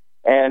solution.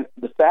 And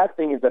the sad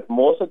thing is that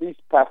most of these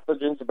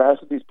pathogens,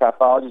 most of these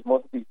pathologies,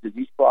 most of these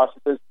disease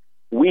processes,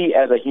 we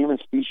as a human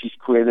species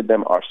created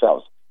them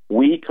ourselves.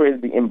 We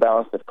created the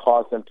imbalance that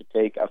caused them to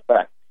take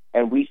effect.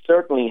 And we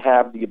certainly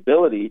have the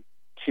ability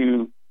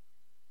to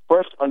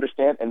first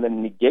understand and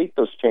then negate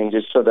those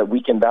changes so that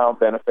we can now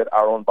benefit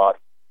our own body.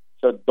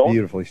 So don't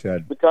Beautifully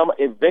said. become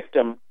a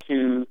victim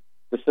to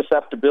the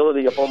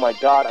susceptibility of, oh my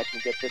God, I can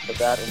get this or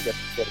that and get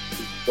it.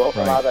 Don't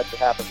allow that to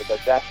happen, because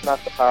that's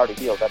not the power to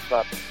heal. That's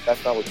not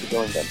what you're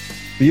doing then.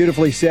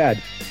 Beautifully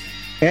said.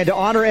 And to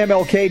honor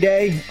MLK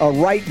Day, a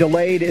right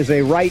delayed is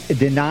a right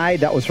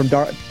denied. That was from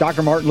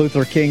Dr. Martin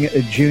Luther King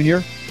Jr.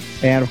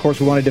 And, of course,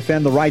 we want to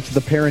defend the rights of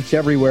the parents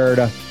everywhere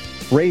to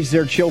raise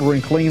their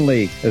children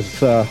cleanly, as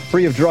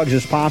free of drugs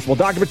as possible.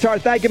 Dr. Buttar,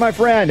 thank you, my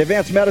friend.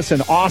 Advanced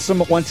Medicine,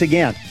 awesome once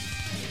again.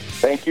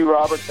 Thank you,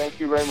 Robert.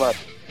 Thank you very much.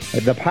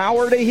 The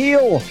power to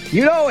heal.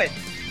 You know it.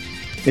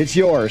 It's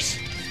yours.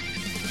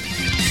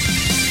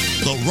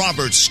 The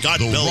Robert Scott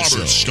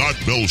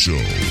Bell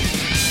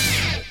Show.